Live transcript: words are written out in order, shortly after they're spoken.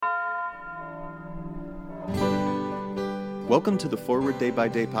Welcome to the Forward Day by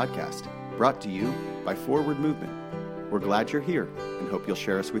Day podcast, brought to you by Forward Movement. We're glad you're here and hope you'll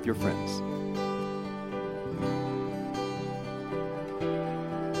share us with your friends.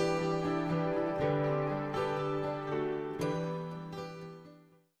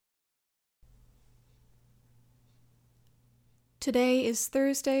 Today is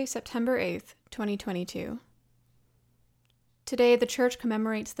Thursday, September 8th, 2022. Today the Church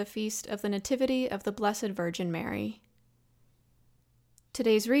commemorates the feast of the Nativity of the Blessed Virgin Mary.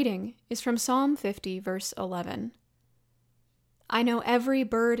 Today's reading is from Psalm 50, verse 11. I know every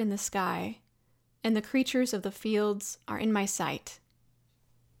bird in the sky, and the creatures of the fields are in my sight.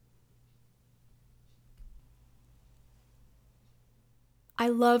 I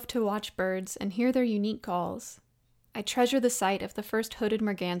love to watch birds and hear their unique calls. I treasure the sight of the first hooded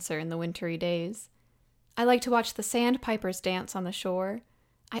merganser in the wintry days. I like to watch the sandpipers dance on the shore.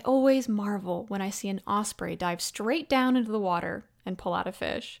 I always marvel when I see an osprey dive straight down into the water and pull out a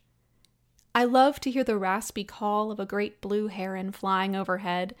fish. I love to hear the raspy call of a great blue heron flying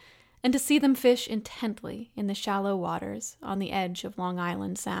overhead and to see them fish intently in the shallow waters on the edge of Long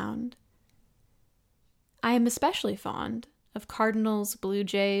Island Sound. I am especially fond of cardinals, blue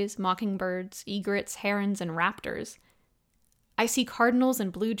jays, mockingbirds, egrets, herons, and raptors. I see cardinals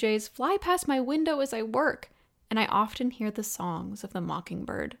and blue jays fly past my window as I work, and I often hear the songs of the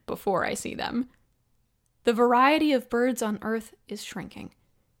mockingbird before I see them. The variety of birds on earth is shrinking,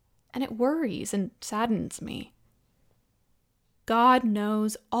 and it worries and saddens me. God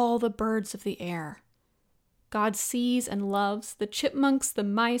knows all the birds of the air. God sees and loves the chipmunks, the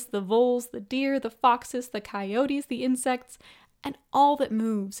mice, the voles, the deer, the foxes, the coyotes, the insects, and all that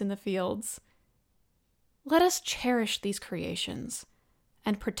moves in the fields. Let us cherish these creations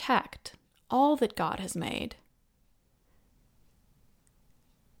and protect all that God has made.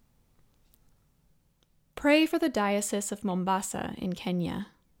 Pray for the Diocese of Mombasa in Kenya.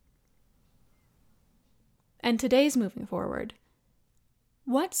 And today's moving forward.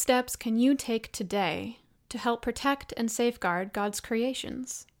 What steps can you take today to help protect and safeguard God's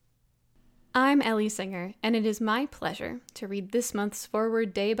creations? I'm Ellie Singer, and it is my pleasure to read this month's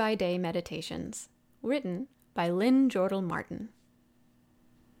Forward Day by Day Meditations, written by Lynn Jordal Martin.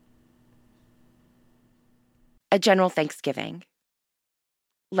 A general thanksgiving.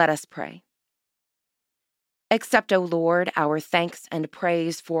 Let us pray. Accept, O Lord, our thanks and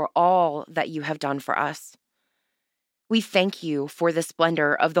praise for all that you have done for us. We thank you for the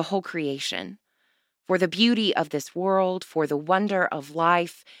splendor of the whole creation, for the beauty of this world, for the wonder of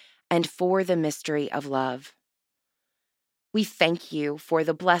life, and for the mystery of love. We thank you for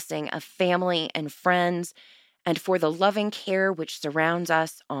the blessing of family and friends, and for the loving care which surrounds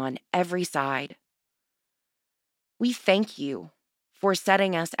us on every side. We thank you for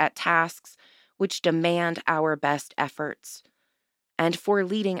setting us at tasks which demand our best efforts, and for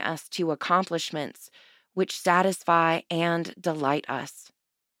leading us to accomplishments which satisfy and delight us.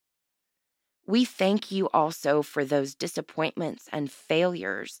 We thank you also for those disappointments and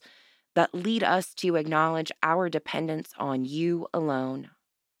failures that lead us to acknowledge our dependence on you alone.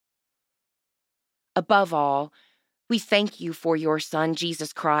 Above all, we thank you for your Son,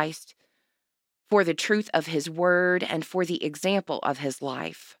 Jesus Christ, for the truth of his word and for the example of his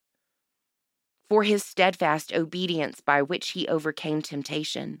life, for his steadfast obedience by which he overcame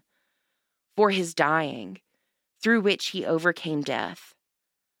temptation, for his dying, through which he overcame death,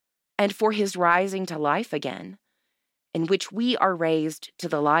 and for his rising to life again, in which we are raised to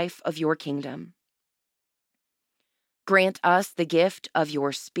the life of your kingdom. Grant us the gift of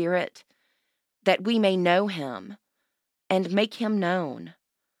your Spirit, that we may know him and make him known,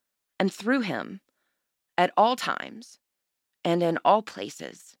 and through him, at all times and in all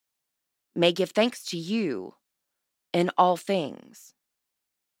places, may give thanks to you in all things.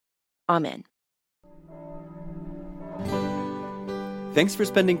 Amen. Thanks for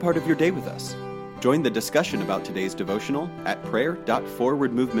spending part of your day with us. Join the discussion about today's devotional at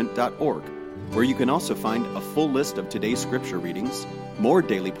prayer.forwardmovement.org, where you can also find a full list of today's scripture readings, more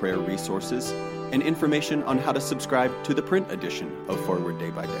daily prayer resources, and information on how to subscribe to the print edition of Forward Day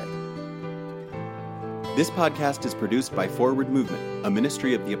by Day. This podcast is produced by Forward Movement, a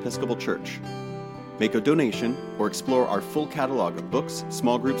ministry of the Episcopal Church. Make a donation or explore our full catalog of books,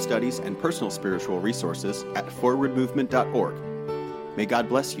 small group studies, and personal spiritual resources at forwardmovement.org. May God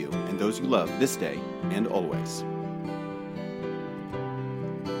bless you and those you love this day and always.